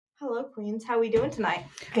Hello, Queens. How we doing tonight?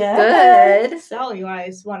 Good. So, you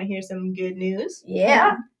guys want to hear some good news?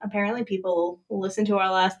 Yeah. Apparently, people listened to our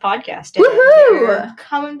last podcast. And Woohoo! they're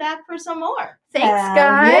coming back for some more. Thanks, Hell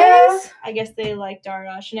guys. yeah. I guess they liked our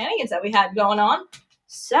shenanigans that we had going on.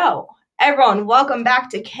 So, everyone, welcome back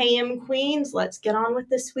to KM Queens. Let's get on with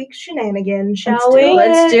this week's shenanigans, shall we?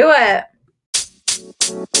 Let's do it.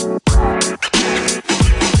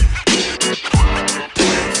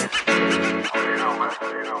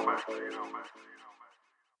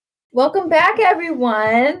 Welcome back,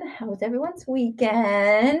 everyone. How was everyone's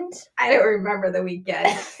weekend? I don't remember the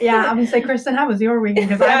weekend. Yeah, I'm gonna say, Kristen, how was your weekend?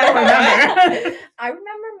 Because I don't remember. I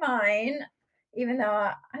remember mine, even though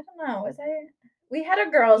I don't know. We had a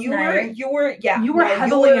girls' night. You were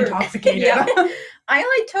heavily intoxicated. Yeah.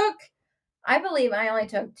 I believe I only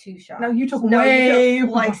took 2 shots. No, you took No, way you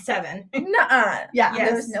took like more. 7. Nuh-uh. Yeah. There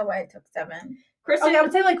Yes. was no way I took 7. Kristen, Okay, I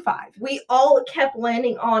would say like 5. we all kept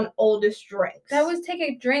landing on oldest drinks. That was take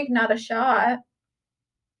a drink, not a shot.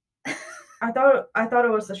 I thought it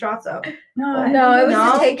was the shots though. No, No, it was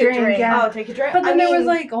No, to take a drink. Yeah. Oh, take a drink. But then I there was mean,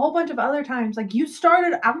 like a whole bunch of other times. Like you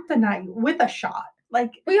started out the night with a shot.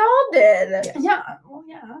 Like We all did. yeah, well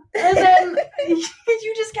yeah. And then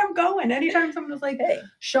you just kept going. Anytime someone was like Hey.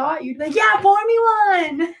 shot, you'd be like, yeah, pour me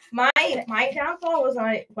one. my downfall was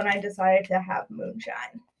when I decided to have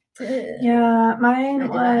moonshine. Yeah, mine I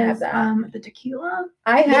did not have was that. the tequila.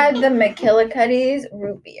 I had the McKillicuddy's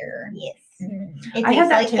root beer. Yes, Mhm. it I had tastes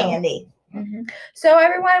that like too. candy. Mhm. So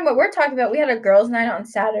everyone, what we're talking about, we had a girls' night on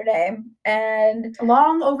Saturday, and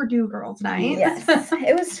Long overdue girls' night. yes,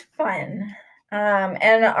 it was fun.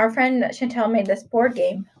 And our friend Chantel made this board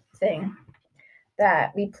game thing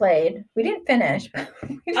that we played. We didn't finish, but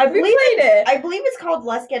we I believe played it. I believe it's called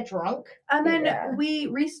Let's Get Drunk. And then Yeah. we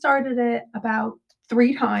restarted it about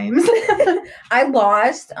 3 times. I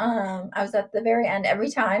lost. I was at the very end every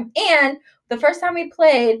time. And the first time we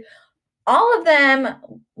played, all of them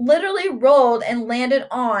literally rolled and landed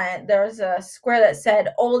on. There was a square that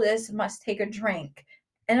said oldest must take a drink.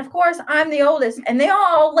 And of course, I'm the oldest, and they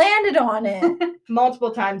all landed on it.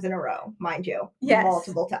 Multiple times in a row, mind you. Yes.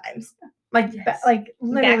 Multiple times. like Yes. like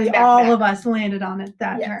literally back, all back. of us landed on it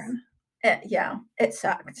that Yes. turn. Yeah, it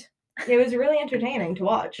sucked. It was really entertaining to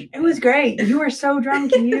watch. It was great. You were so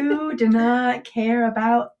drunk. You did not care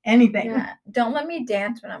about anything. Yeah. Don't let me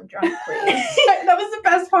dance when I'm drunk, please. That was the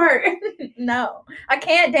best part. No, I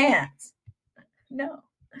can't dance. No.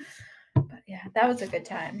 But yeah, that was a good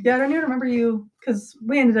time. Yeah, I don't even remember you because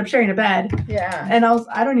we ended up sharing a bed. Yeah. And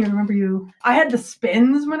I don't even remember you. I had the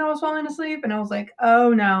spins when I was falling asleep, and I was like,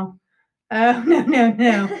 oh no. Oh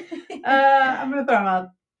no. I'm gonna throw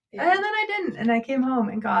up. Yeah. And then I didn't. And I came home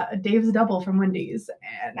and got a Dave's Double from Wendy's.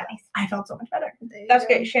 And Nice. I felt so much better. There you That's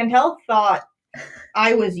go. great. Chantel thought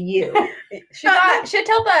I was you.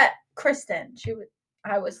 Chantel thought Kristen.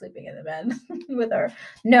 I was sleeping in the bed with her.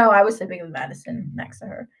 No, I was sleeping in Madison next to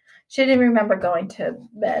her. She didn't remember going to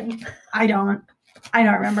bed. I don't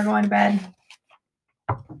remember going to bed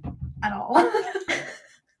at all.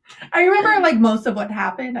 I remember like most of what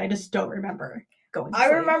happened. I just don't remember going to I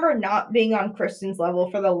sleep. remember not being on Kristen's level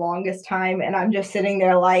for the longest time, and I'm just sitting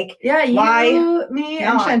there like, Yeah, you, Why me,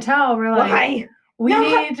 not? and Chantel were like, why? we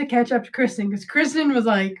not? need to catch up to Kristen because Kristen was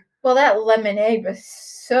like, Well, that lemonade was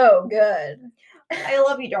so good. I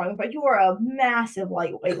love you, darling, but you are a massive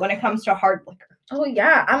lightweight when it comes to hard liquor. Oh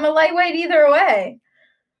yeah, I'm a lightweight either way.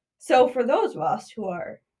 So for those of us who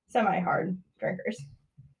are semi-hard drinkers,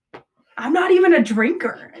 I'm not even a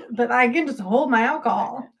drinker, but I can just hold my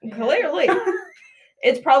alcohol. clearly,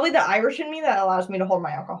 it's probably the Irish in me that allows me to hold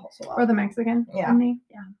my alcohol so Or well. the Mexican. Yeah. in me.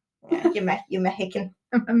 Yeah, you Mexican.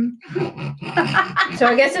 So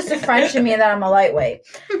I guess it's the French in me that I'm a lightweight.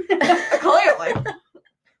 Clearly.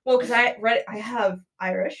 Well, because I have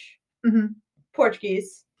Irish, Mhm.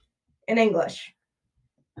 Portuguese, and English.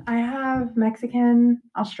 I have Mexican,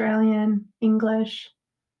 Australian, English,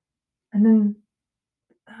 and then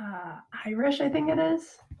Irish, I think it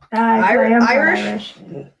is. I am part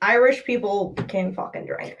Irish people can fucking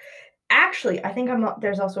drink. Actually, I think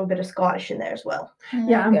there's also a bit of Scottish in there as well.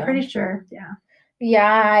 Yeah, I'm Okay. pretty sure. Yeah.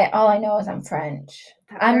 Yeah, all I know is I'm French.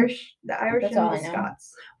 The I'm- Irish that's and all the I know.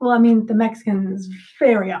 Scots. Well, I mean, the Mexican is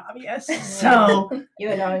very obvious. So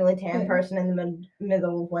You knowingly tan Yeah. person in the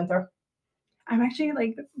middle of winter. I'm actually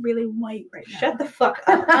like really white right now. Shut the fuck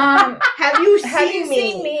up. Have you Have you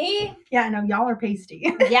seen seen me? Yeah, no, y'all are pasty.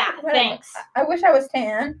 Yeah, What- thanks. I wish I was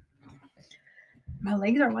tan. My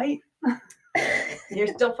legs are white. You're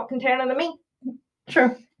still fucking tanner than me.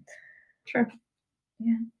 True.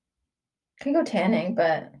 Can go tanning,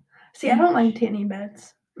 but See, I don't like tanning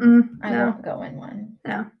beds. I No, won't go in one.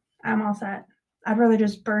 I'm all set. I'd rather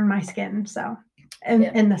just burn my skin. So, in,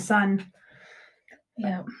 Yeah. in the sun.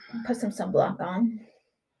 Yeah. Put some sunblock on.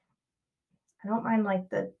 I don't mind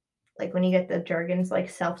like when you get the Jergens like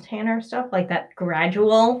self tanner stuff, like that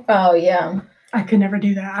gradual. Oh yeah. I could never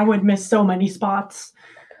do that. I would miss so many spots.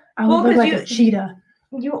 I would Well, look 'cause like a cheetah.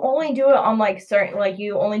 You only do it on like certain, like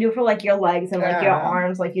you only do it for like your legs and like your Yeah.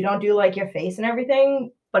 arms, like you don't do like your face and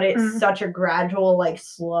everything. But it's Mm. such a gradual, like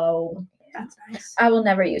slow. That's nice. I will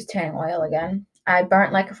never use tanning oil again. I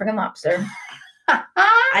burnt like a freaking lobster.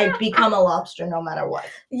 I become a lobster no matter what.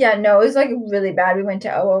 Yeah, no, it was like really bad. We went to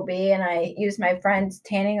OOB and I used my friend's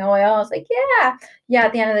tanning oil. I was like, yeah.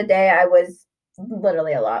 At the end of the day, I was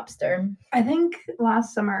literally a lobster. I think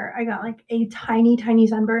last summer I got like a tiny, tiny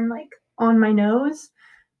sunburn like on my nose.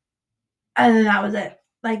 And then that was it.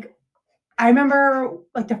 Like, I remember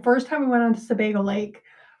like the first time we went on to Sebago Lake,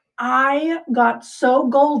 I got so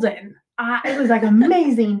golden. It was like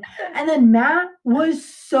amazing. And then Matt was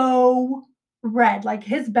so red. Like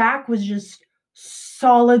his back was just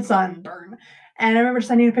solid sunburn. And I remember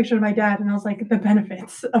sending a picture to my dad and I was like, the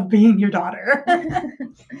benefits of being your daughter.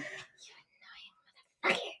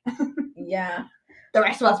 Yeah. The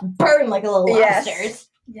rest of us burn like a little lobsters.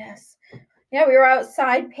 Yes. Yeah, we were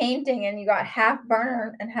outside painting and you got half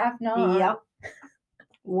burn and half not. Yep.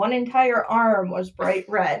 One entire arm was bright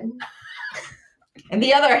red. And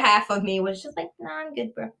the other half of me was just like, nah, I'm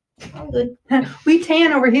good, bro. I'm good. We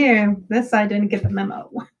tan over here. This side didn't get the memo.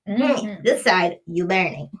 Mhm. This side, you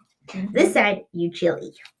learning. This side, you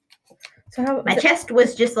chilly. So how My chest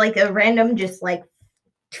was just like a random, just like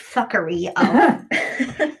fuckery of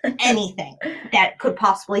anything that could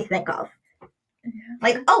possibly think of.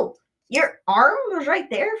 Like, oh, your arm was right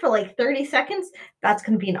there for like 30 seconds. That's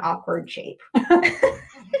going to be an awkward shape.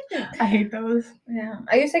 I hate those. Yeah.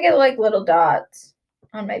 I used to get like little dots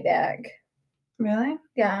on my back. Really?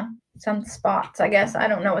 Yeah. Some spots, I guess. I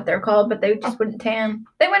don't know what they're called, but they just wouldn't tan.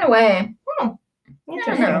 They went away. I don't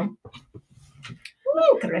Interesting. know.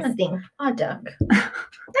 Interesting. Odd duck.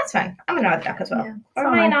 That's fine. I'm an odd duck as well. Yeah. Or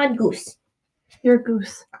am I an odd goose? You're a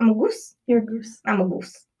goose. I'm a goose. You're a goose. I'm a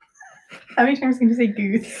goose. How many times can you say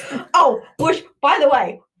goose? Oh, which, by the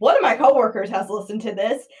way, one of my coworkers has listened to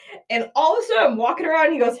this, and all of a sudden I'm walking around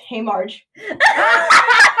and he goes, "Hey, Marge." Yes!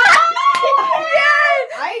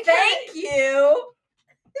 I Thank you.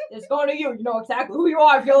 It's going to you. You know exactly who you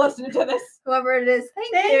are if you're listening to this. Whoever it is,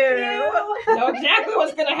 thank Thank you. You know exactly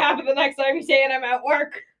what's going to happen the next time you say it. I'm at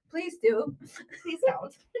work. Please do. Please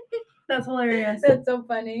don't. That's hilarious. That's so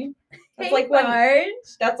funny. That's Hey, like when Marge.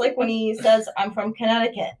 that's like when he says, "I'm from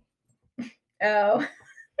Connecticut." Oh.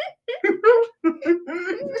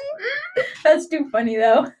 That's too funny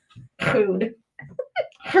though. Rude.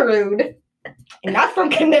 Rude. And not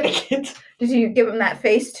from Connecticut. Did you give him that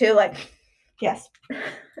face too? Like, Yes.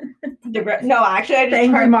 No, actually, I The just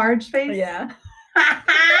angry heard. Marge face. yeah.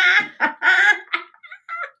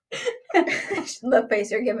 The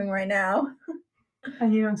face you're giving right now.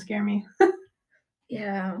 And you don't scare me.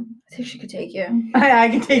 Yeah. I think she could take you. I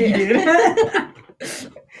can take you, dude.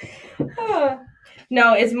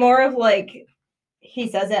 No, it's more of like he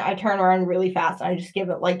says it, I turn around really fast, and I just give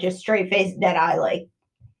it like just straight face, dead eye, like.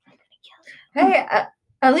 Hey,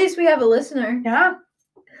 at least we have a listener. Yeah.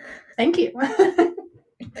 Thank you.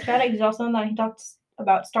 Shout out, he's also in that he talks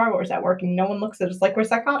about Star Wars at work, and no one looks at us like we're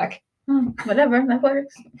psychotic. Whatever, that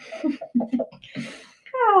works.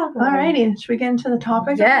 Alrighty, should we get into the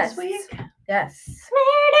topic Yes. of this week? Yes.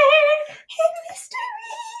 Murder and mysteries.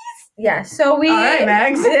 Yeah, so we. All right,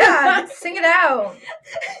 Max. Yeah, sing it out.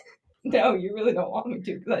 No, you really don't want me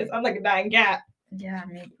to, because I'm like a dying cat. Yeah,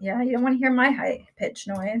 yeah, you don't want to hear my high pitch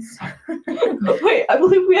noise. Wait, I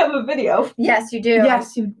believe we have a video. Yes, you do.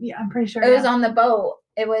 Yes, yeah, I'm pretty sure. It was yeah. on the boat.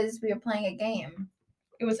 We were playing a game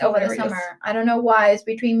It was over the hilarious. summer. I don't know why. It's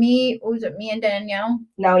between me. Was it me and Danielle?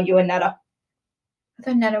 No, you and Netta. I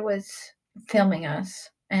thought Netta was filming us,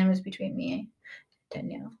 and it was between me and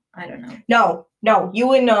Danielle. I don't know. No,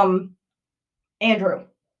 you and Andrew.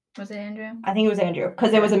 Was it Andrew? I think it was Andrew,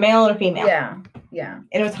 because there was a male and a female. Yeah. And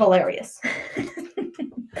it was hilarious.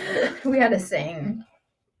 We had to sing.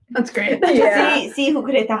 That's great. Yeah. See who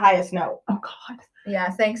could hit the highest note. Oh God. Yeah,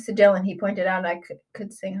 thanks to Dylan. He pointed out I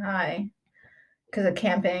could sing high because of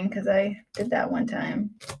camping, because I did that one time.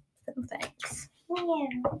 So thanks. Yeah.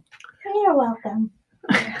 You're welcome.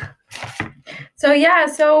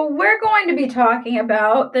 So we're going to be talking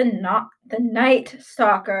about the Night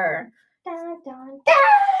Stalker. Dun, dun,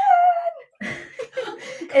 dun.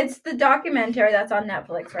 It's the documentary that's on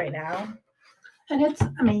Netflix right now. And it's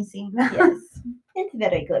amazing. Yes. It's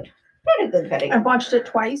very good. Very good. I've watched it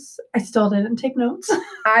twice. I still didn't take notes.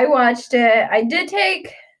 I watched it. I did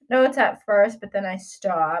take notes at first, but then I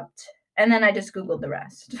stopped. And then I just Googled the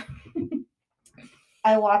rest.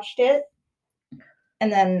 I watched it,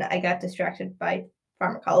 and then I got distracted by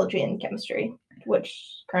pharmacology and chemistry,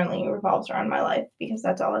 which currently revolves around my life because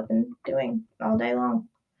that's all I've been doing all day long.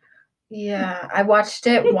 Yeah, I watched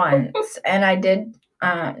it once, and I did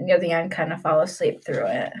near the end kind of fall asleep through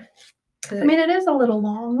it. I mean, it is a little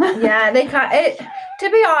long. Yeah, they cut it. To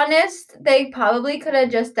be honest, they probably could have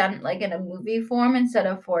just done it like in a movie form instead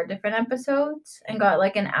of 4 different episodes and got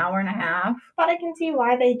like an hour and a half. But I can see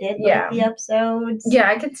why they did Yeah. the episodes. Yeah,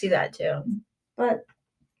 I could see that too. But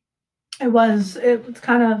It was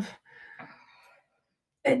kind of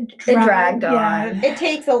It dragged on. it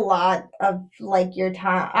takes a lot of like your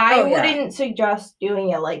time. I Oh, yeah. wouldn't suggest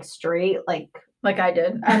doing it like straight, like I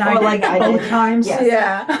did. And Or I like did I both did. times. Yes.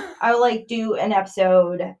 Yeah. I would like do an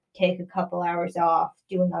episode, take a couple hours off,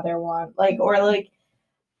 do another one, like or like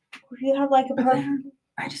if you have like a But perfect. then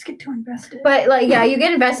I just get too invested. But like, yeah, you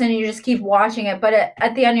get invested and you just keep watching it. But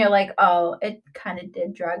at the end, you're like, oh, it kind of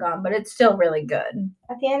did drag on, but it's still really good.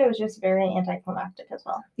 At the end, it was just very anticlimactic as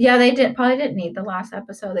well. Yeah, they probably didn't need the last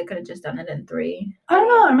episode. They could have just done it in 3. I don't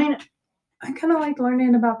know. I mean, I kind of liked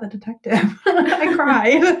learning about the detective. I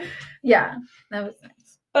cried. Yeah, that was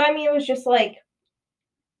nice. But I mean, it was just like,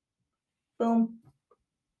 boom,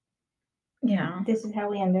 Yeah. this is how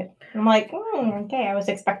we end it. I'm like, okay, I was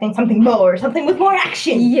expecting something more, something with more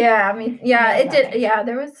action. Yeah, I mean, yeah, it did. nothing. Yeah,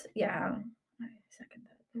 there was, yeah. I second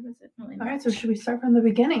that. There wasn't really All right, much. so should we start from the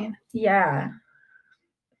beginning? Yeah.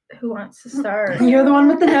 Who wants to start? You're the one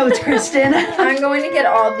with the notes, Kristen. I'm going to get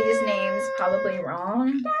all these names probably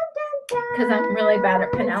wrong because I'm really bad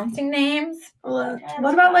at pronouncing names. What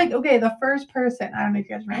about like the first person? I don't know if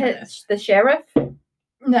you guys remember this. The sheriff?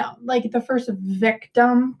 No, like the first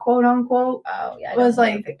victim, quote unquote. Oh, yeah. I Was don't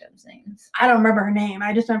know the like- victims' names. I don't remember her name.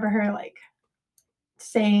 I just remember her like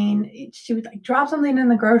saying she would like drop something in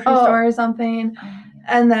the grocery Oh. store or something,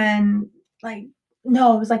 and then like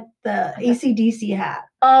no, it was like the AC/DC hat.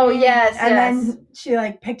 Oh, yes. And yes. then she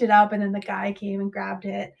like picked it up, and then the guy came and grabbed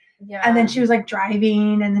it, yeah. and then she was like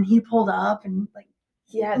driving, and then he pulled up and like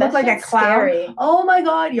yeah, looked that's like a clown. Scary. Oh my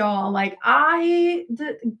god, y'all! Like I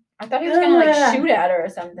thought he was gonna like shoot at her or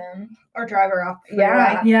something. Or drive her off. the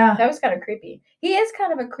Yeah. freeway. yeah. That was kind of creepy. He is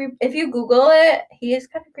kind of a creep. If you Google it, he is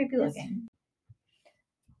kind of creepy looking.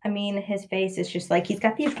 I mean, his face is just like he's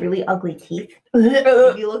got these really ugly teeth. His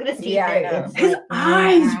If you look at his teeth, Yeah, I there, know. it's like,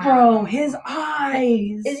 eyes, wow. bro. His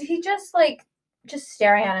eyes. Is he just like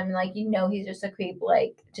staring at him like he's just a creep?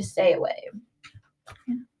 Like just stay away.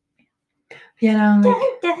 You know,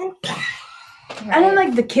 like, Dun, dun. and then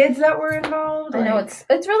like the kids that were involved. I know like,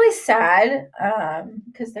 it's really sad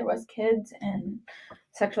because there was kids and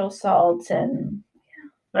sexual assaults and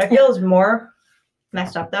What I feel is more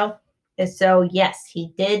messed up though is so yes,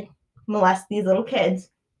 he did molest these little kids,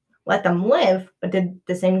 let them live, but did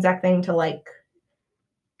the same exact thing to like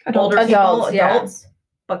older Adults, people, yeah. adults,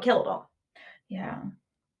 but killed them. yeah.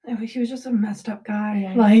 He was just a messed up guy.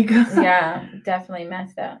 Yeah. Like Yeah, definitely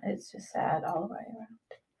messed up. It's just sad all the way around.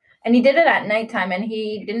 And he did it at nighttime, and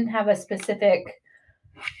he didn't have a specific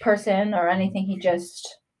person or anything. He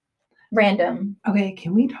just random. Okay,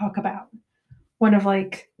 can we talk about one of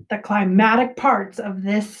like the climatic parts of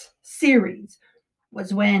this series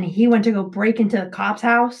was when he went to go break into the cop's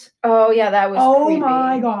house. Oh yeah, that was. Oh creepy.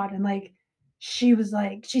 my god. And like she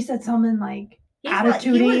said something like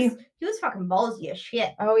attitude-y. He was fucking ballsy as shit.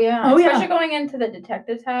 Oh yeah. Oh, yeah. Especially going into the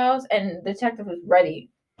detective's house, and the detective was ready.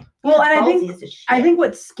 Well, and Ballsy as shit. I think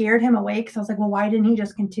what scared him away, because I was like, well, why didn't he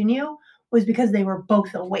just continue? Was because they were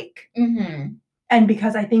both awake. Mm-hmm. And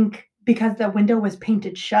because I think because the window was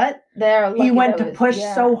painted shut, They're he lucky went that to was- push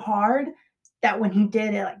yeah. so hard that when he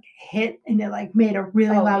did, it like hit and it like made a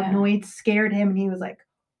really Oh, loud yeah. noise, scared him, and he was like,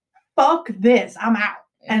 fuck this, I'm out.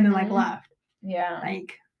 And then like Mhm. left. Yeah.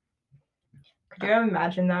 Like Could you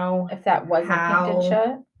imagine though, If that wasn't How- painted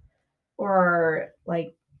shut. or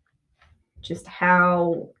like just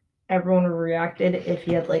how everyone would have reacted if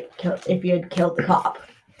he had like killed the cop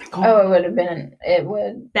Oh, it would have been. It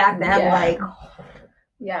would. back then? Yeah. Like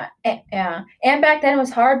Yeah, yeah, and back then it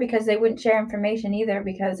was hard because they wouldn't share information either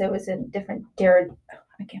because it was in different.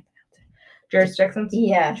 I can't jurisdictions.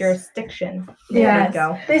 Yes. Jurisdiction. There Yes. we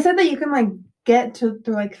go. they said that you can like get to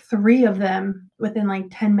through like 3 of them within like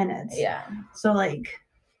 10 minutes. Yeah. So like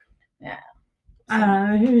Yeah. I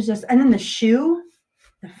don't know, it was just, and then the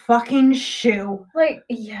fucking shoe. Like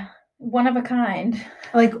yeah, one of a kind.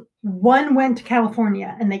 Like one went to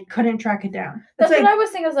California and they couldn't track it down. That's It's what like, I was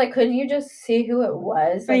thinking. I was like, couldn't you just see who it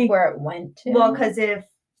was, like Like- where it went to? Well, because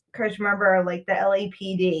remember, like the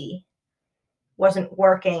LAPD wasn't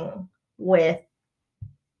working with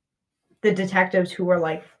the detectives who were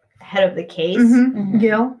like head of the case. Mhm.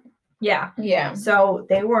 Gil. Yeah. Yeah, So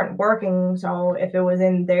they weren't working. So if it was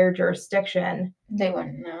in their jurisdiction, they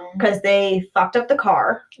wouldn't know. because they fucked up the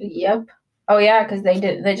car. Yep. Oh yeah, because they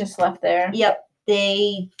just left there. Yep.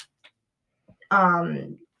 They,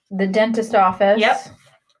 The dentist office. Yep.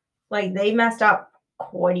 like they messed up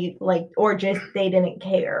quite or just they didn't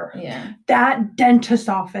care. Yeah. That dentist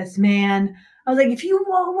office, man. I was like, if you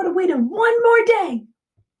all would have waited one more day,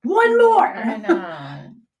 one more. I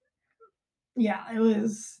know. Yeah, it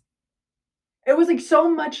was like so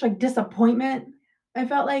much like disappointment. I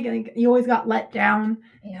felt like you always got let down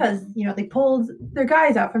Yeah. because they pulled their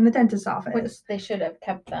guys out from the dentist office. Which they should have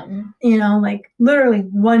kept them. Like literally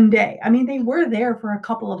one day. I mean, they were there for a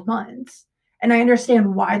couple of months, and I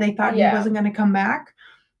understand why they thought he Yeah. wasn't going to come back.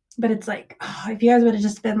 But it's like, if you guys would have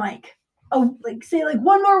just been like, say like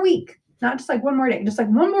one more week, not just like one more day, just like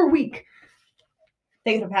one more week,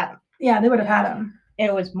 They could have had him. yeah, they would have had him. And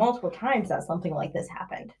it was multiple times that something like this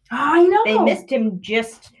happened. I know. They missed him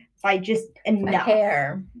just by just A enough.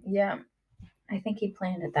 hair. Yeah. I think he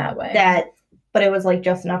planned it that way. But it was like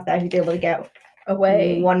just enough that he'd be able to get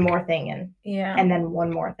Away. one more thing in, Yeah. and then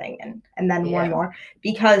one more thing in, and then Yeah. one more.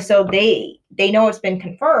 Because so they know it's been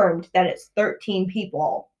confirmed that it's 13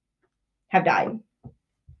 people have died.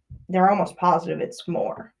 They're almost positive it's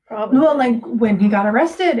more. Probably. Well, like when he got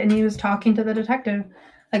arrested and he was talking to the detective,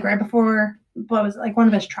 like right before what was it, like one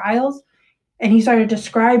of his trials, and he started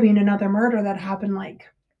describing another murder that happened like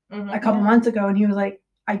a couple months ago, and he was like,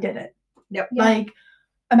 "I did it." Yep. Yeah. Like,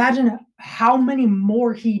 imagine how many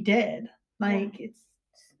more he did. Like,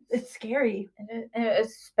 it's scary. And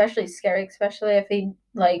it's especially scary, especially if he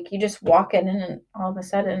you just walk in and all of a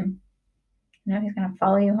sudden, he's gonna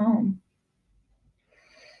follow you home.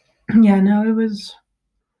 Yeah, no, it was.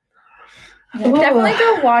 Yeah, definitely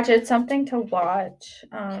go watch it. Something to watch.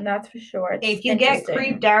 That's for sure. It's If you get interesting.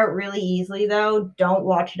 creeped out really easily, though, don't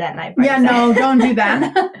watch it at night. Yeah, no, don't do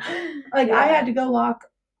that. I Yeah. had to go lock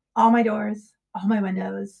all my doors, all my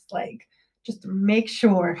windows, just to make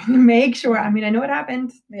sure. I mean, I know it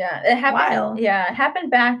happened. Yeah, it happened. Wild. Yeah, it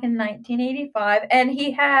happened back in 1985, and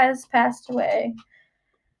he has passed away.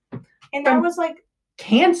 And that was like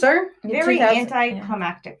Cancer. very 2000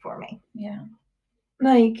 anticlimactic for me. Yeah.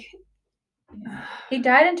 Like, He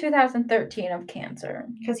died in 2013 of cancer.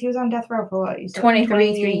 Because he was on death row for what? You said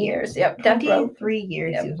 23 years. Yep, death row. 23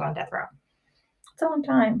 years Yep. he was on death row. It's a long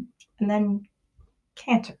time. And then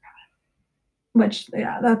cancer. which,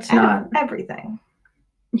 yeah, that's Out not. of everything.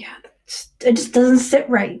 Yeah, it just doesn't sit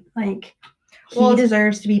right. Like, he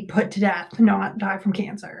deserves to be put to death, not die from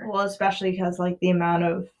cancer. Well, especially because the amount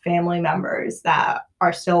of family members that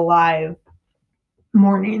are still alive,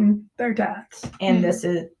 Mourning their deaths. and this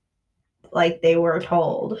is they were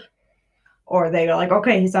told, or they go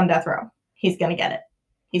okay, he's on death row. He's gonna get it.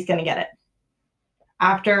 He's gonna get it.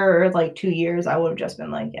 After 2 years, I would have just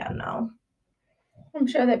been yeah, no. I'm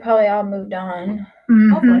sure they probably all moved on,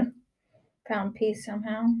 Mhm. Hopefully. found peace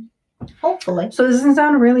somehow. Hopefully. So this doesn't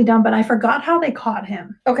sound really dumb, but I forgot how they caught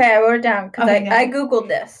him. Okay, I wrote it down because Okay, I googled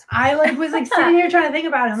this. I was sitting here trying to think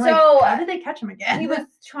about it. I'm So, how did they catch him again? He was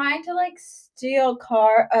trying to steal a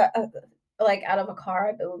car, out of a car,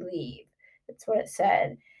 I believe. That's what it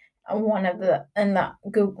said. When I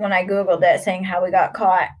googled it, saying how we got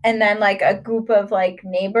caught, and then a group of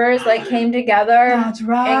neighbors came together That's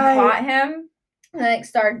right. and caught him, and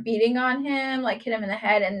started beating on him, hit him in the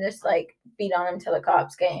head, and just beat on him till the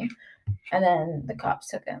cops came, and then the cops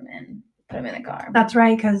took him and put him in the car That's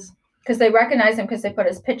right, because they recognized him because they put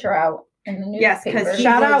his picture out in the Yes, 'cause newspaper. he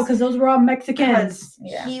shout out was- because those were all Mexicans.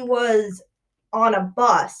 Yeah. he was on a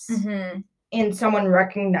bus, Mhm. and someone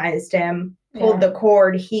recognized him, pulled the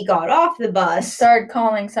cord, he got off the bus, Started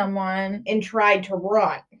calling someone. and tried to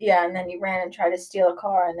run. Yeah, and then he ran and tried to steal a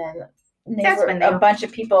car, and then That's when they- a bunch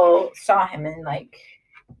of people saw him and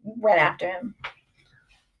ran after him.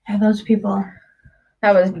 Yeah, those people.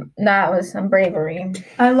 That was some bravery.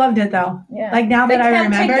 I loved it though. Yeah, Now they that I came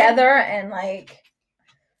remember, together and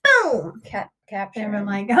Boom! capture they were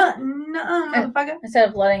him. no, motherfucker. Instead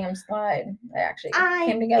of letting him slide, they actually I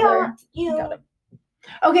came together. got you. Got him.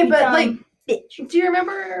 Okay, but Dumb bitch. do you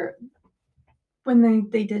remember when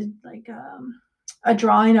they did a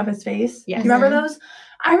drawing of his face? Yes. Do you remember those?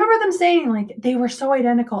 I remember them saying they were so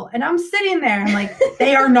identical, and I'm sitting there and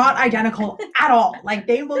they are not identical at all.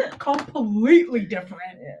 They look completely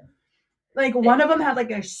different. Yeah. One of them had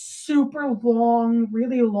a super long,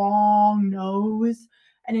 really long nose,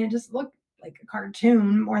 and it just looked like a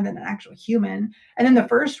cartoon more than an actual human. And then the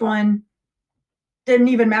first one didn't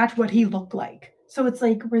even match what he looked like. So it's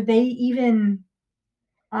were they even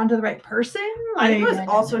onto the right person. I think it Like, was I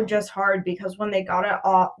don't also know. just hard because when they got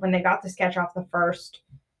the sketch off the first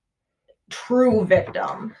true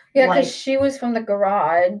victim. Yeah, like, because she was from the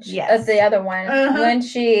garage Yes. of the other one. Uh-huh. When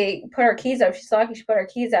she put her keys up, she's lucky she put her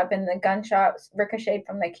keys up and the gunshots ricocheted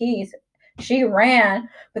from the keys. She ran,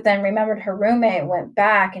 but then remembered her roommate went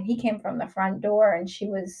back and he came from the front door and she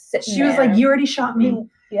was sitting she was like, there. "You already shot me,"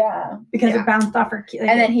 Yeah. because Yeah. it bounced off her key. Like,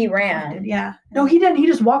 And then it he deflected. ran. Yeah. No, he didn't. He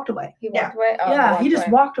just walked away. He Yeah. walked away? Oh, Yeah, walked he just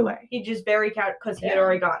away. walked away. he just very because he had Yeah.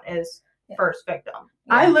 already gotten his Yeah. first victim.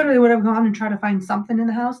 I Yeah. literally would have gone and tried to find something in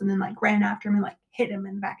the house and then like ran after him and like hit him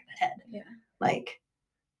in the back of the head. Yeah. Like,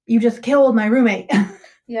 you just killed my roommate.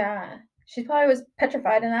 Yeah. She probably was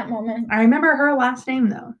petrified in that moment. I remember her last name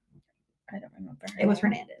though. I don't remember her It was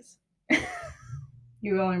name. Hernandez.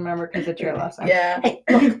 You only remember because it's your last name. Yeah. Hey,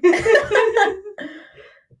 look,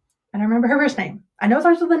 I don't remember her first name. I know it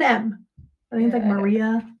starts with an M. I think it's like Yeah, I don't-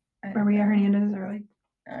 Maria I don't Maria know. Hernandez or like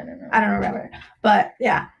I don't know. I don't remember. But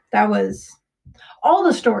yeah, that was all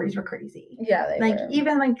the stories were crazy. Yeah, they Like were.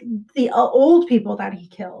 even like the old people that he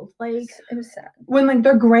killed. Like It was sad. when like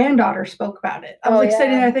their granddaughter spoke about it. I was Oh, like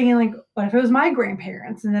sitting yeah. there thinking like, what if it was my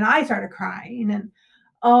grandparents? And then I started crying and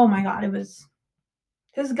oh my god, it was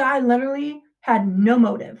this guy literally had no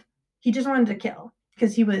motive. He just wanted to kill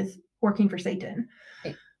because he was working for Satan.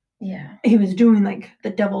 Yeah. He was doing like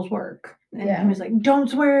the devil's work. And Yeah. he was like, don't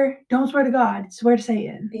swear to God, swear to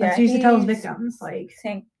Satan. Yeah, That's what he used to tell his he's victims. Like,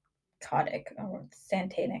 Sanctotic or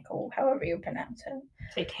Santanic or however you pronounce it.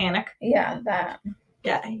 Satanic. Yeah, that.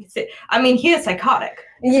 Yeah. I mean, he is psychotic.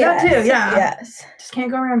 That too, yeah. Yes. just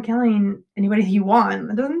can't go around killing anybody you want.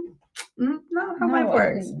 That doesn't, not how life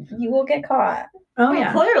works. You will get caught. Oh Well,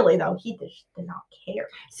 yeah. Clearly, though, he just did not care.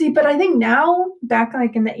 See, but I think now, back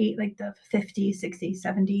like in the 50s, 60s,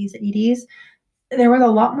 70s, 80s, there was a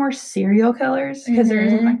lot more serial killers because there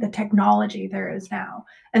isn't Mhm. like the technology there is now.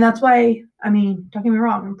 And that's why, I mean, don't get me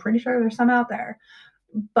wrong, I'm pretty sure there's some out there.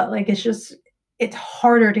 But like it's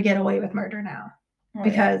harder to get away with murder now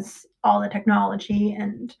because all the technology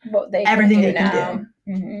and what they everything can they do can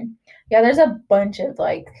now. Hmm. Yeah, there's a bunch of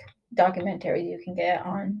like documentaries you can get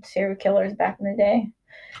on serial killers back in the day.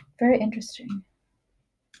 Very interesting.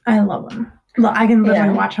 I love them. I can literally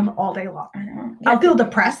Yeah. watch them all day long. I know. I'll feel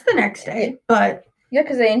depressed the next day, but Yeah,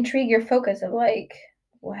 because they intrigue your focus of like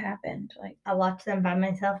what happened. Like I watch them by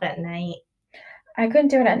myself at night. I couldn't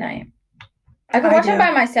do it at night. I could I watch them do.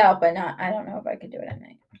 by myself, but not. I don't know if I could do it at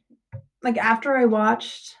night. like after I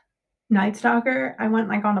watched Night Stalker, I went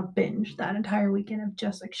like on a binge that entire weekend of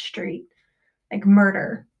just like straight like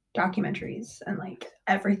murder documentaries and like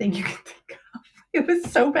everything you can think of. It was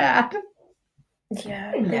so bad.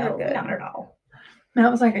 Yeah, No, not at all. And I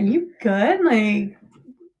was like, "Are you good?" Like,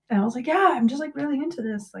 and I was like, "Yeah, I'm just like really into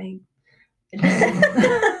this." Like,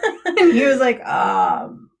 and he was like,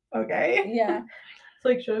 okay, Yeah. It's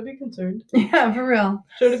like, should I be concerned? yeah, for real."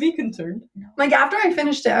 Should I be concerned? Like after I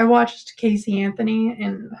finished it, I watched Casey Anthony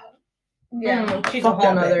and Yeah. She's Fuck a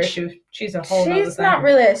whole that nother bitch. issue. She's a whole nother She's thing. not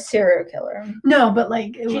really a serial killer. no, but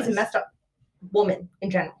like it She's was. a messed up woman in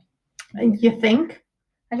general. You think?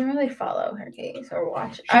 I didn't really follow her case or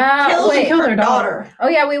watch it. She killed her daughter. Oh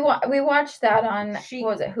yeah, we watched that on She-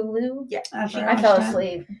 what was it, Hulu? Yeah, That's she, what I fell watched it.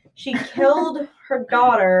 asleep. she killed her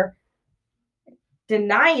daughter,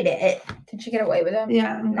 denied it Did she get away with it?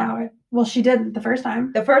 Yeah. No. Well, she did the first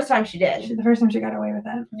time. the first time she did. The first time she got away with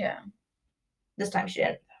it. Yeah. This time she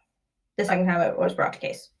didn't. The second time it was brought to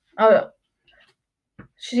case. Oh,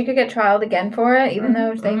 she could get trialed again for it, even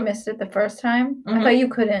though they Mhm. missed it the first time. I Mhm. thought you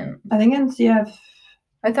couldn't. I think it's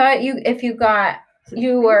I thought if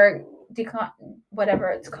you were whatever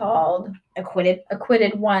it's called, Acquitted.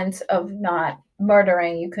 acquitted once of not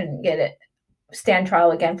murdering, you couldn't get it stand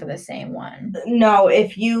trial again for the same one. No,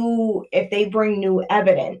 if they bring new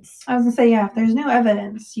evidence, I was gonna say yeah. If there's new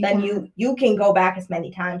evidence, then you can go back as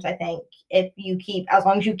many times. I think as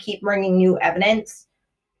long as you keep bringing new evidence.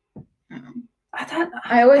 I thought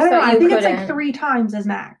I always I don't know, thought I you think couldn't. it's like 3 times as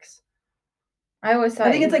max. I always thought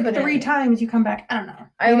I think you it's like couldn't. 3 times you come back. I don't know.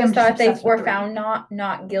 I Maybe always I'm just thought if they obsessed with were 3. found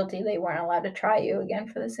not guilty, they weren't allowed to try you again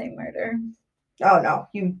for the same murder. Oh no,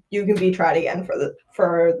 you can be tried again for the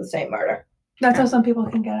same murder. That's how some people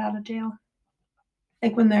can get out of jail.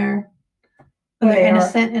 Like when they're When they are-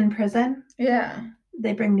 innocent in prison, Yeah.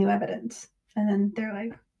 they bring new evidence, and then they're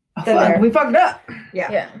like, oh, Then fuck, they're- we fucked up.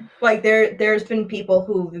 Yeah. Yeah. Like there's been people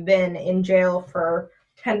who've been in jail for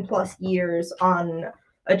 10 plus years on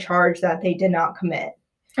a charge that they did not commit.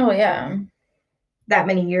 Oh yeah. That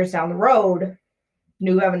many years down the road,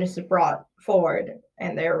 new evidence is brought forward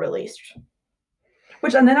and they're released.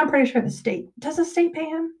 And then I'm pretty sure does the state pay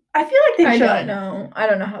him? I feel like they I should. don't know. I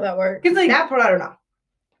don't know how that works. Because like That's what I don't know.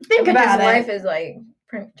 Think But his about life it. is like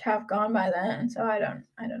pretty half gone by then, so I don't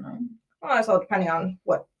know. Well, it's all depending on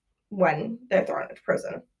when they're thrown into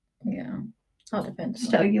prison. Yeah, all depends.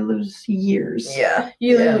 Still, you lose years.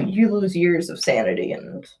 You lose years of sanity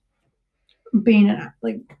and Being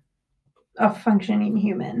a functioning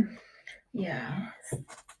human. Yeah.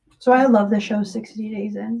 So I love the show 60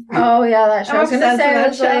 Days In. Oh yeah, that show. I was gonna obsessed say, I with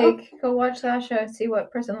was that show. like, go watch that show, see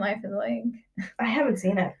what prison life is like. I haven't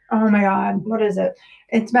seen it. Oh my god. What is it?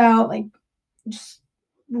 It's about like just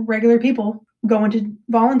regular people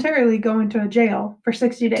voluntarily go into a jail for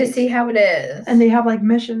 60 days. To see how it is. And they have like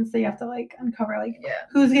missions they have to like uncover, like Yeah.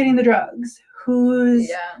 who's getting the drugs, who's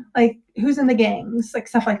Yeah. who's in the gangs, like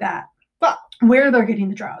stuff like that. But where they're getting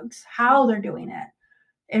the drugs, how they're doing it,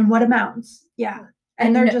 and what amounts. Yeah.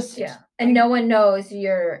 And they're just and no one knows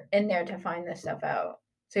you're in there to find this stuff out.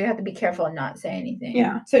 So you have to be careful and not say anything.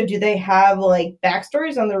 Yeah. So do they have like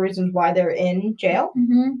backstories on the reasons why they're in jail?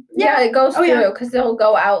 Mm-hmm. Yeah, it goes Oh, yeah. through because they'll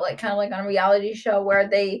go out like kind of like on a reality show where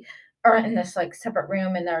they are in this like separate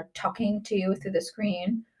room and they're talking to you through the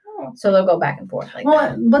screen. Oh. So they'll go back and forth like Well,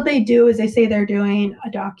 that. what they do is they say they're doing a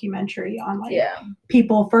documentary on like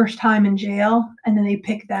people first time in jail, and then they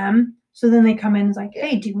pick them. So then they come in and it's like,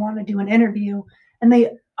 hey, do you want to do an interview? And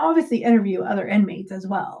they obviously interview other inmates as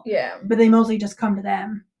well. Yeah. But they mostly just come to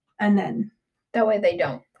them, and then that way they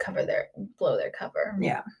don't blow their cover.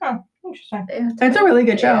 Yeah. Oh, interesting. It's a really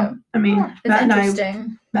good show. Yeah. I mean, It's Matt and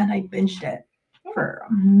interesting. I binged it for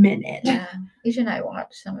a minute. Yeah. Each and I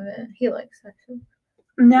watched some of it. He likes that too.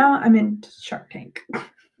 Now I'm into Shark Tank. Oh,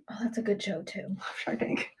 that's a good show too. Love Shark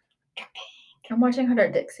Tank. I'm watching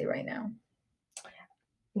Hunter Dixie right now.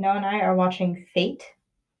 Noah and I are watching Fate.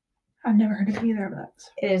 I've never heard of either of those.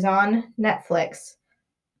 It is on Netflix.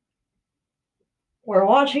 We're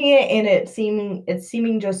watching it and it's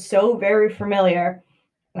seeming just so very familiar.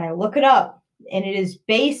 And I look it up and it is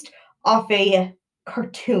based off a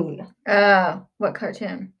cartoon. What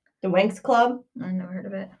cartoon? The Winx Club. I never heard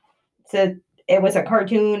of it. It was a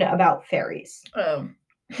cartoon about fairies. Oh.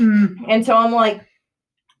 And so I'm like,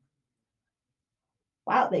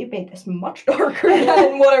 wow, they made this much darker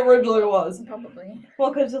than what it originally was. Probably.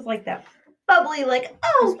 Well, because it's like that bubbly, like,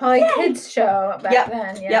 oh, It's probably yay. a kids show back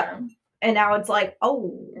then. Yeah. And now it's like,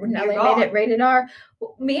 oh, Now you're they gone. made it rated R.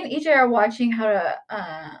 Me and EJ are watching How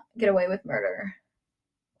to Get Away with Murder.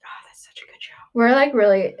 Oh, that's such a good show.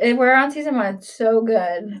 We're on season 1. It's so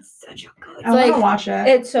good. It's such a good. I want like- to watch it.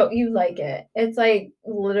 It's so you like it. It's like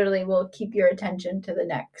literally will keep your attention to the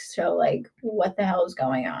next show. Like what the hell is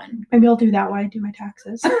going on? Maybe I'll do that while I do my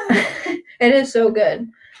taxes. It is so good.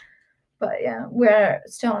 But yeah, we're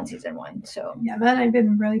still on season 1. So Yeah, man, I've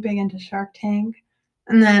been really big into Shark Tank.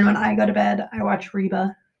 And then when I go to bed, I watch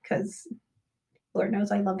Reba because Lord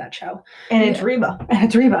knows I love that show. And it's Yeah. Reba. And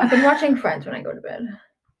it's I've Reba. been watching Friends when I go to bed.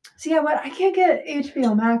 See, I can't get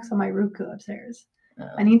HBO Max on my Roku upstairs. I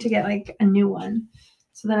Oh. need to get like a new one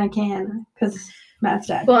so then I can, because Matt's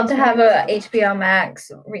dad. We'll have to pays have for a it, so. HBO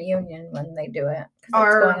Max reunion when they do it because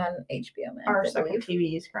Our- it's going on HBO Max. Our I second believe.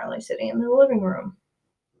 TV is currently sitting in the living room.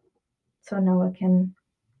 So Noah can.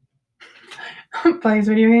 Plays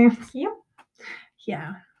video games. Yep.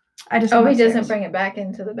 Yeah. I just. Oh, went he doesn't upstairs. bring it back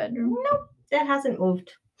into the bedroom. Nope. That hasn't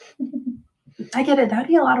moved. I get it. That'd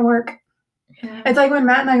be a lot of work. Yeah. It's like when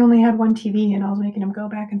Matt and I only had one TV and I was making him go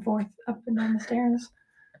back and forth up and down the stairs.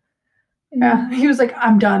 Yeah. He was like,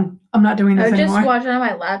 I'm done. I'm not doing I this would just anymore. watch it on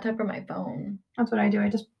my laptop or my phone. That's what I do. I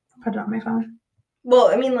just put it on my phone. Well,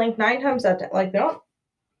 I mean, like 9 times out of 10, like they don't,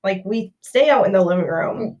 like we stay out in the living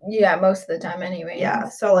room. Yeah, most of the time anyway. Yeah.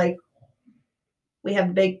 So like, we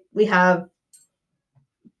have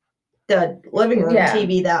the living room Yeah.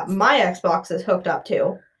 TV that my Xbox is hooked up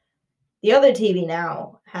to. The other TV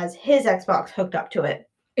now has his Xbox hooked up to it.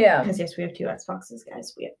 Yeah. Because yes, we have 2 Xboxes,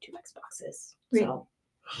 guys. We have 2 Xboxes. We- So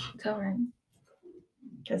It's all right.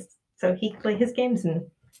 just so he can play his games and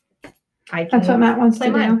I can. That's what Matt wants play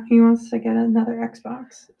to do. mine. He wants to get another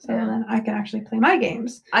Xbox. So Yeah. then I can actually play my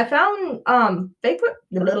games. I found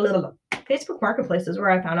Facebook Marketplace is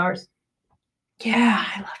where I found ours. Yeah,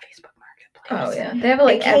 I love Facebook Marketplace. Oh yeah, they have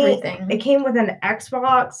like everything. It came with an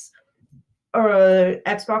Xbox or a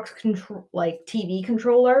Xbox control like TV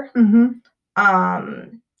controller.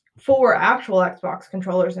 Mm-hmm. 4 actual Xbox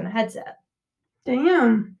controllers and a headset.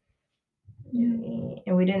 Damn.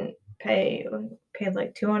 And we didn't paid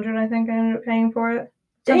like $200, I think I ended up paying for it.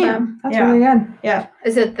 Damn. That's Yeah. really good. Yeah.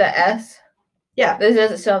 Is it the S? Yeah. This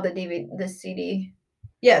doesn't still have the DVD, the CD.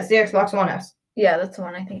 Yes, the Xbox One S. Yeah, that's the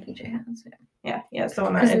one I think EJ has. Yeah, so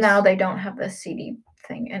I'm Because now they don't have the CD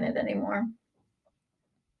thing in it anymore.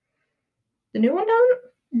 the new one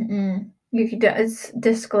doesn't? Mm-mm. You could do it's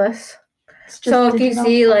discless. It's just So if you digital.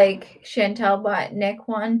 see like Chantel bought Nick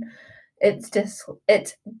one, it's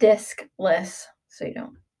diskless, so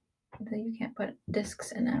you can't put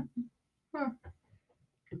discs in it.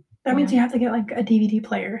 That means you have to get like a DVD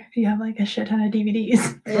player if you have like a shit ton of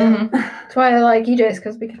DVDs. Mhm. That's why I like EJ's,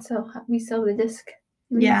 because we sell the disc.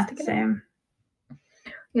 We Yeah, used to get it. same.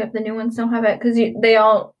 Yep, the new ones don't have it because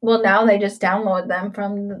now they just download them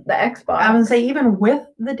from the Xbox. I would say even with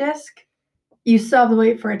the disc, you still have to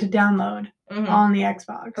wait for it to download Mhm. on the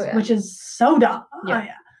Xbox, Oh, yeah. which is so dumb. Yeah. Oh,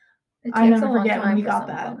 yeah. It I takes never a long forget when time we for got some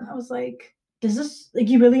of that. them. I was like, does this, like,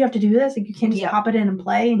 you really have to do this? Like, you can't just Yep. pop it in and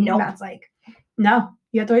play? And Nope. Matt's like, no,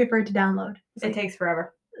 you have to wait for it to download. It's It like, takes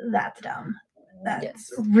forever. that's dumb. That's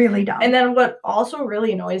Yes. really dumb. And then what also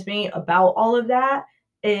really annoys me about all of that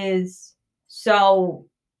is, so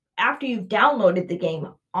after you've downloaded the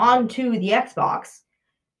game onto the Xbox,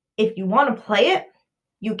 if you want to play it,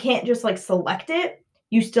 you can't just like select it.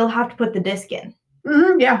 You still have to put the disc in.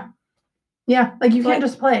 Yeah. Yeah. Like, you Like- can't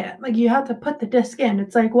just play it. Like, you have to put the disc in.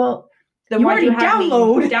 It's like, well, Then You why do you already have me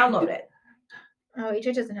download. download it? Oh,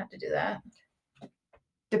 EJ doesn't have to do that.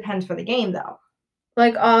 Depends for the game though.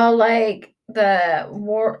 Like all like the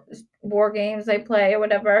war games they play or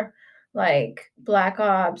whatever, like Black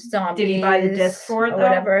Ops, Zombies. Did he buy the disc for it, or though?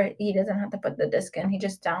 whatever? He doesn't have to put the disc in. He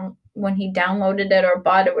just when he downloaded it or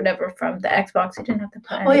bought it, whatever, from the Xbox, he didn't have to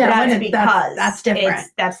put. Oh, yeah, That's when because that's different.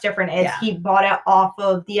 That's different. It's Yeah. he bought it off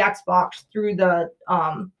of the Xbox through the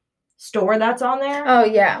store that's on there. Oh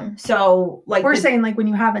yeah. So like we're the- saying, like, when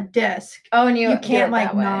you have a disc, Oh, and you do can't, it like,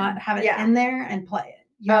 that way. not have it Yeah. in there and play it.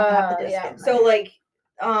 You have to have the disc yeah. in there. So like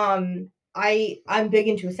I'm big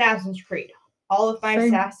into Assassin's Creed. All of my Same.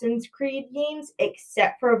 Assassin's Creed games,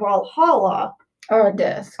 except for Valhalla, Or a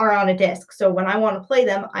disc. are on a disc. So when I want to play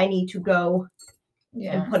them, I need to go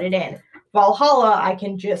Yeah. and put it in. Valhalla, I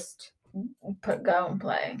can just Go and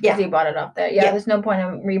play. Yeah. Because he bought it off there. Yeah, Yeah. there's no point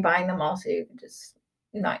in rebuying them all, so you can just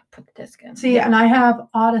not put the disc in. See, and I have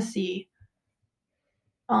Odyssey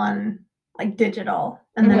on like digital,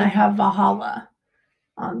 and then I have Valhalla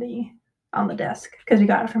on the disc because we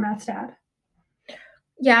got it from Matt's dad.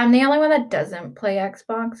 Yeah, I'm the only one that doesn't play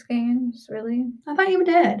Xbox games, really. I thought you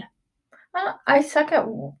did. I suck at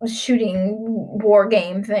shooting war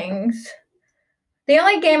game things. The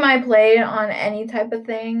only game I played on any type of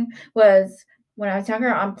thing was when I was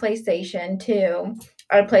younger on PlayStation 2.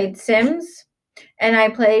 I played Sims, and I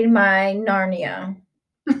played my Narnia.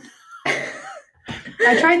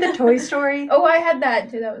 I tried the Toy Story. Oh, I had that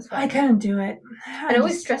too. That was fun. I couldn't do it. It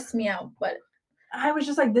always stressed me out, but I was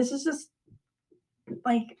just like, this is just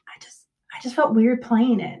like I just felt weird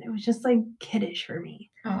playing it. It was just like kiddish for me.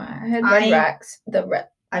 oh, I had I-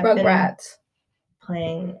 I've been Rugrats.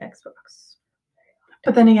 playing Xbox.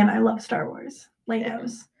 But then again, I love Star Wars.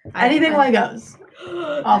 Legos. Anything Legos.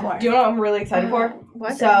 All for it. Do you know what I'm really excited for?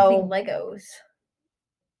 Why So- Legos?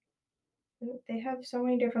 They have so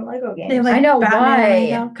many different Lego games. They have, like, I know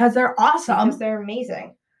Batman why. because they're awesome. because they're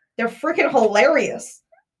amazing. They're freaking hilarious.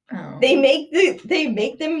 Oh. They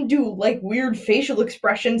make them do like weird facial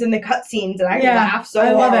expressions in the cutscenes, and I laugh so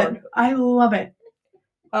I love hard. it. I love it.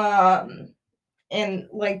 And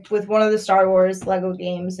like with one of the Star Wars Lego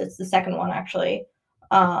games, it's the second one actually.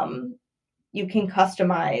 You can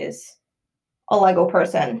customize a Lego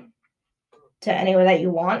person to any way that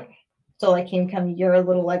you want. So like you can become your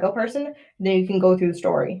little Lego person, then you can go through the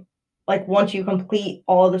story. Like once you complete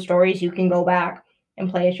all of the stories, you can go back and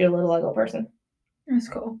play as your little Lego person. That's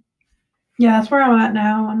cool. Yeah, that's where I'm at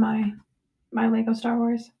now on my Lego Star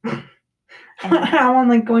Wars. I'm on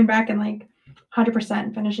like going back and like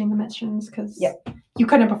 100% finishing the missions because Yep. you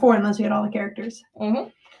couldn't before unless you had all the characters. Mm-hmm.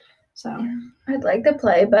 So I'd like to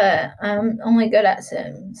play, but I'm only good at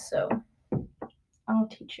Sims, so I'll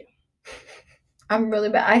teach you. I'm really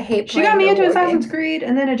bad. I hate. she got me playing the into war Assassin's games. Creed,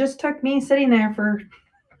 and then it just took me sitting there for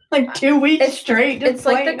like 2 weeks It's- straight. just It's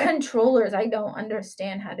like the playing it. controllers. I don't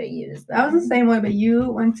understand how to use them. That was the same way, but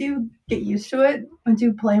once you get used to it, once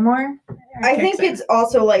you play more, I it think kicks in. it's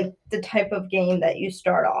also like the type of game that you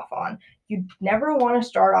start off on. You never want to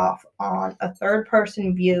start off on a third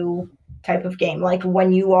person view type of game, like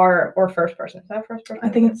when you are, or first person. Is that first person? I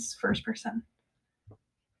think it's first person.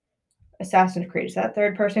 Assassin's Creed. Is that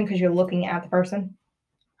third person because you're looking at the person?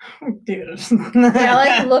 Dude. Yeah,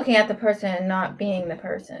 I like looking at the person and not being the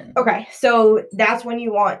person. Okay, so that's when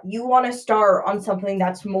you want to start on something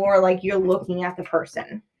that's more like you're looking at the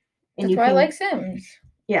person. That's you why I can- like Sims.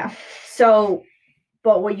 Yeah. So,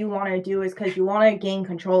 but what you want to do is because you want to gain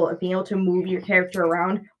control of being able to move your character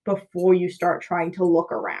around before you start trying to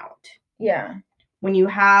look around. Yeah. When you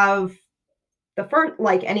have the first,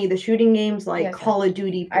 like any of the shooting games, like Yes. Call of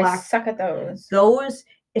Duty, I Black, suck at those. those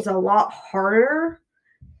it's a lot harder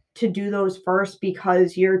to do those first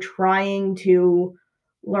because you're trying to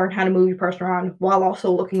learn how to move your person around while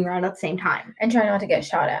also looking around at the same time. And try not to get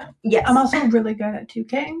shot at. Yes. I'm also really good at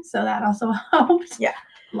 2K, so that also helps. Yeah.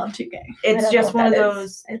 Love 2K. It's don't just know one what of that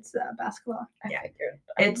is. those. It's basketball. I Yeah. figured.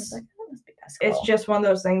 It's- that must be basketball. It's just one of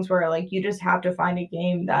those things where like you just have to find a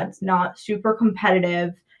game that's not super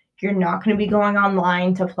competitive. You're not going to be going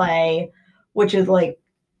online to play, which is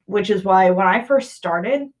why when I first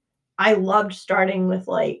started, I loved starting with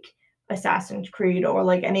like Assassin's Creed or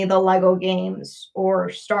like any of the Lego games or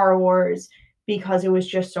Star Wars because it was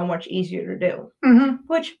just so much easier to do. Mm-hmm.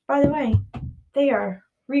 Which, by the way, they are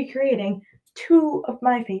recreating 2 of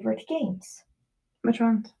my favorite games. Which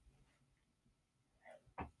ones?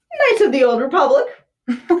 Knights of the Old Republic.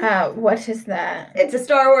 What is that? It's a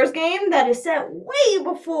Star Wars game that is set way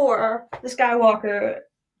before the Skywalker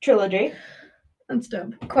trilogy. That's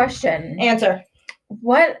dope. Question. Answer.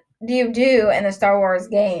 What do you do in the Star Wars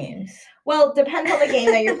games? Well, it depends on the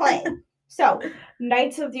game that you're playing. So,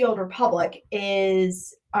 Knights of the Old Republic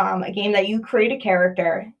is a game that you create a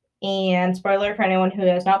character, and spoiler for anyone who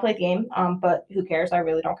has not played the game, but who cares? I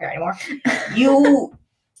really don't care anymore.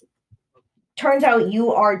 Turns out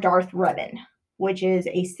you are Darth Revan, which is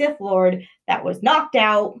a Sith Lord that was knocked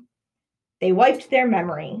out. They wiped their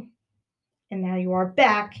memory, and now you are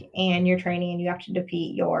back, and you're training, and you have to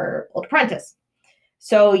defeat your old apprentice.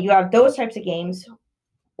 So you have those types of games,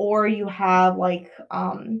 or you have like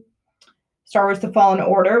Star Wars The Fallen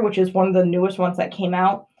Order, which is one of the newest ones that came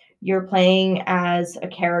out. You're playing as a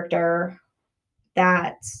character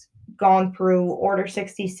that's gone through Order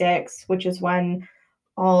 66, which is when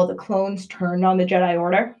all the clones turned on the Jedi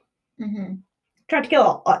Order. Mm-hmm. Tried to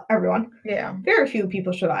kill everyone. Yeah. Very few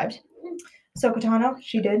people survived. Ahsoka Tano,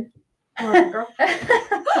 she did. Girl.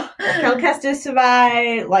 Cal Kestis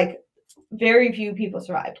survived. Like, very few people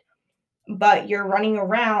survived. But you're running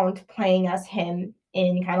around playing as him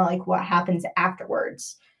in kind of like what happens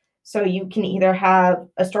afterwards. So you can either have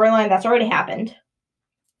a storyline that's already happened,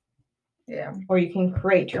 Yeah. or you can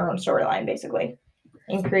create your own storyline basically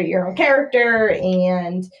and create your own character.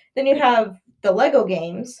 And then you have the Lego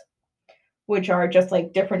games, which are just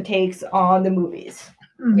like different takes on the movies.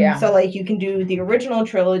 Mhm. Yeah. So like you can do the original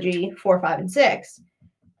trilogy 4, 5, and 6.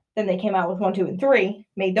 Then they came out with 1, 2, and 3,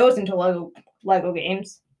 made those into Lego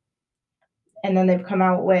games. And then they've come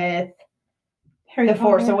out with The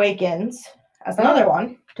Force Awakens as another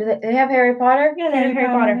one. Do they have Harry Potter? Yeah, they have Harry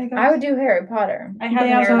Potter. Legos. I would do Harry Potter. I have They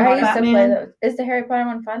the also Harry have I used Potter. to play Batman. those. Is the Harry Potter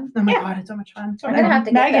one fun? Oh my Yeah. god, it's so much fun. I'm gonna have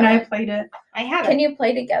to get Maggie and that I one. played it. I have Can it. you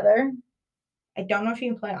play together? I don't know if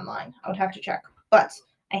you can play online. I would have to check. But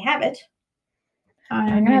I have it.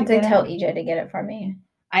 I'm gonna have to tell EJ to get it for me.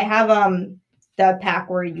 I have the pack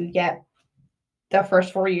where you get the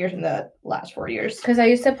first 4 years and the last 4 years. Because I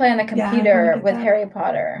used to play on the Yeah, I computer wanna get with that. Harry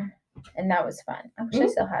Potter, and that was fun. I wish I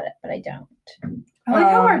still had it, but I don't. I like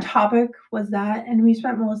how our Um, topic was that, and we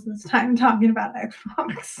spent most of this time talking about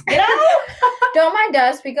Xbox. You know? Don't mind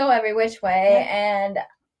us. We go every which way, and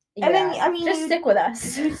And then, yeah, I mean, just stick with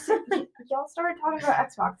us. Y'all started talking about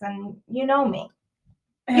Xbox, and you know me.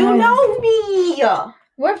 And You know me.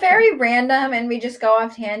 We're very random, and we just go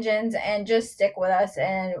off tangents, and just stick with us,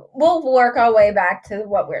 and we'll work our way back to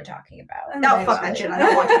what we're talking about. No, fuck that shit. I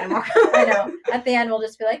don't want you anymore. I know. At the end, we'll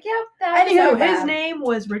just be like, "Yep, that was Anywho, so his bad." name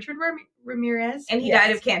was Richard Ramirez. And he Yes.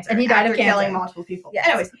 died of cancer. And he died of after killing cancer. multiple people. Yes.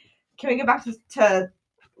 Anyways, can we get back to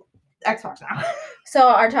Xbox now? So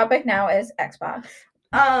our topic now is Xbox.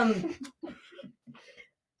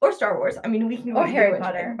 Or Star Wars. I mean, we can go Or either Harry way.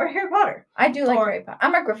 Potter. Or Harry Potter. I do like Or- Harry Potter.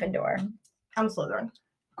 I'm a Gryffindor. I'm Slytherin.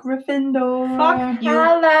 Gryffindor. Fuck you.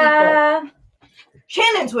 Holla.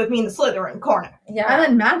 Shannon's with me in the Slytherin corner. Yeah. And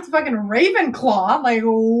then Matt's fucking Ravenclaw. Like,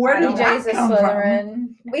 where I did don't that DJ's a come from? Slytherin.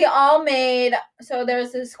 We all made, so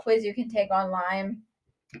there's this quiz you can take online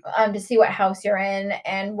to see what house you're in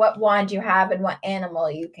and what wand you have and what animal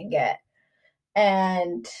you can get.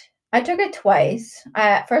 And I took it twice.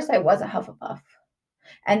 At first I was a Hufflepuff.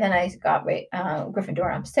 And then I got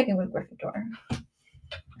Gryffindor. I'm sticking with Gryffindor.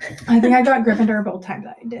 I think I got Gryffindor both times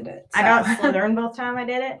I did it. I got so. Slytherin both time I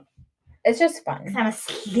did it. It's just fun. I'm a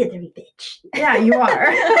slithery bitch. Yeah, you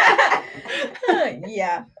are.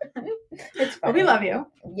 Yeah. It's fun. But we love you.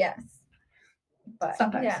 Yes. But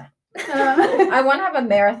Sometimes. yeah. Uh, I want to have a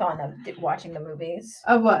marathon of watching the movies.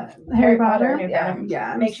 of what? Harry Harry Potter, Potter? yeah.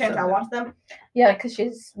 Yeah. I'm Make sure so I down. watch them. Yeah, because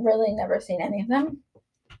she's really never seen any of them.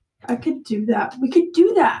 I could do that. We could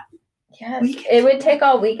do that. Yes. We could It do would take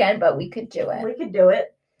all weekend, but we could do it. We could do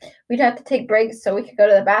it. We'd have to take breaks so we could go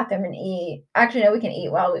to the bathroom and eat. Actually, no, we can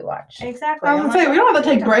eat while we watch. Exactly. I was I'm gonna say like, we don't have to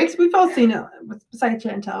take breaks. We've all seen it besides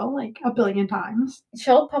Chantel like a billion times.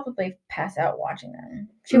 She'll probably pass out watching them.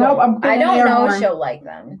 She Nope, won't. I'm I getting an don't air know if horn. she'll like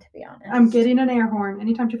them, to be honest. I'm getting an air horn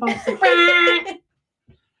anytime she falls asleep.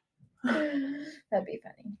 That'd be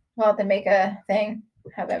funny. We'll have to make a thing,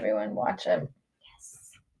 have everyone watch it.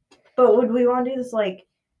 Yes. But would we want to do this like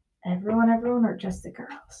everyone, or just the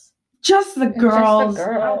girls? Just the Just the girls.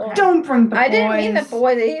 girls. Don't bring the boys. I didn't mean the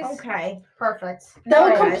boys. Okay, perfect. They'll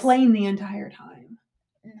No, guys. complain the entire time.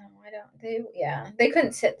 No, I don't. They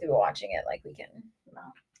couldn't sit through watching it like we can. No.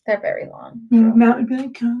 They're very long. Matt would be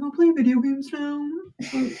like, "Can I go play video games now?"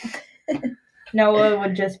 Noah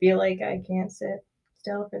would just be like, I can't sit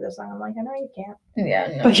still for this long. I'm like, I know you can't. Yeah,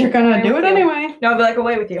 no. But you're gonna Away do with it you. anyway. No, I'll be like,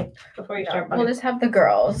 away with you before you No, start. we'll just have the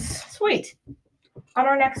girls. Sweet. On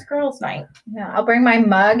our next girls' night. Yeah, I'll bring my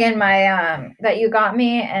mug and my that you got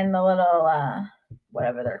me and the little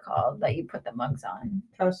whatever they're called that you put the mugs on.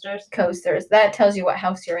 Toasters. Coasters. That tells you what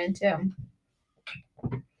house you're into.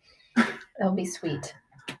 It'll be sweet.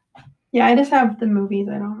 Yeah, I just have the movies.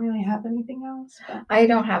 I don't really have anything else. But I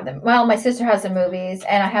don't have them. Well, my sister has the movies,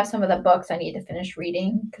 and I have some of the books I need to finish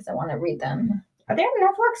reading because I want to read them. Are they on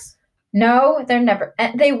Netflix? No, they're never.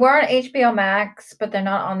 They were on HBO Max, but they're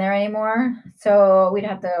not on there anymore. So we'd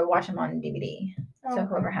have to watch them on DVD. So Okay.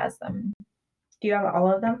 whoever has them. Do you have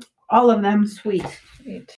all of them? all of them. Sweet.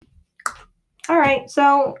 Sweet. All right,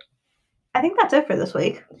 so I think that's it for this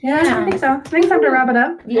week. I think so. I think it's time to wrap it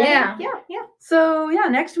up. Yeah. Yeah. So yeah,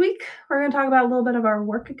 next week we're gonna talk about a little bit of our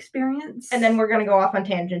work experience. And then we're gonna go off on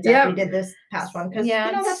tangents Yep. after we did this past one because Yeah,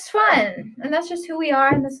 you know that's that's fun. And that's just who we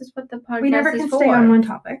are, and this is what the podcast we never is can for. stay on one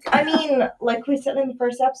topic. I mean, like we said in the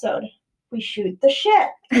first episode, we shoot the shit.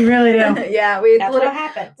 We really do. Yeah, we That's what literally,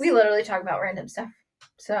 happens. we literally talk about random stuff.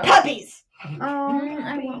 So Puppies. Oh,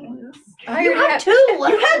 I puppies. want I You already have two.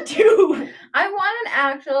 You have two. I want an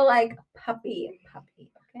actual like puppy. Okay.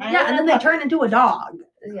 I Yeah, want and a then they puppy. turn into a dog.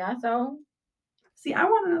 Yeah, so See, I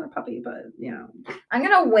want another puppy, but you know, I'm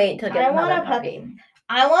gonna wait till get I want another a puppy.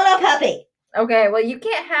 I want a puppy. Okay, well you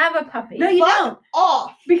can't have a puppy. no, you Fuck don't,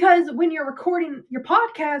 off. because when you're recording your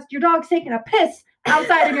podcast, your dog's taking a piss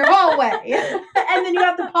outside of your hallway, and then you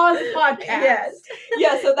have to pause the podcast. Yes.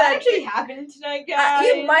 Yeah, so that actually happened tonight, guys.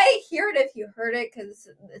 You might hear it if you heard it because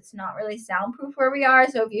it's not really soundproof where we are.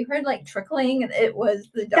 So if you heard like trickling, it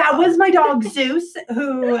was the dog. That was my dog Zeus,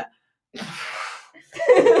 who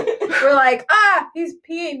We're like, he's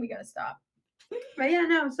peeing. We gotta stop. But yeah,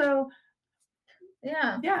 no. So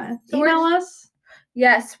Yeah. yeah, So we're email us.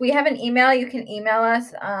 Yes, we have an email. You can email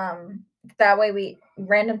us. That way we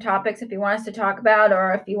random topics if you want us to talk about,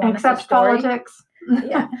 or if you want us Accept to story. politics.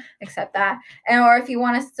 Yeah, accept that. And or if you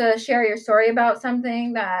want us to share your story about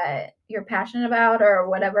something that you're passionate about or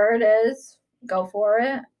whatever it is, go for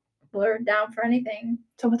it. We're down for anything.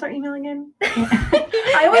 So what's our email again?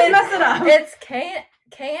 I always mess it up. It's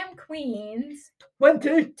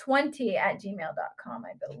kmqueens20 20. at gmail.com,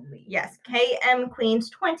 I believe. Yes,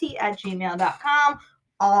 kmqueens20@gmail.com.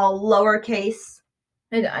 All lowercase.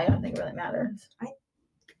 I don't think it really matters.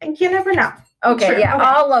 And you never know. Okay, Sure, yeah, okay.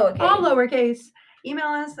 all lowercase. All lowercase. Email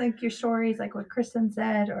us like your stories, like what Kristen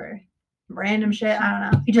said, or random shit. I don't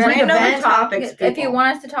know. You just Random leave a vent. topics, If you people.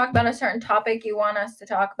 want us to talk about a certain topic you want us to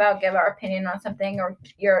talk about, give our opinion on something, or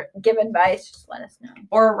give advice, just let us know.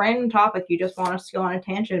 Or a random topic you just want us to go on a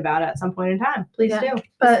tangent about at some point in time. Please Yeah. do.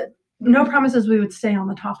 But no promises we would stay on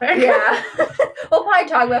the topic. Yeah. We'll probably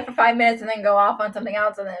talk about it for 5 minutes and then go off on something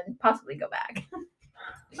else and then possibly go back.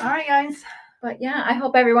 All right, guys. But yeah, I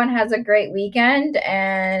hope everyone has a great weekend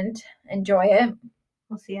and enjoy it.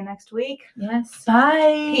 We'll see you next week. Yes.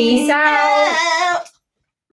 Bye. Peace out. out.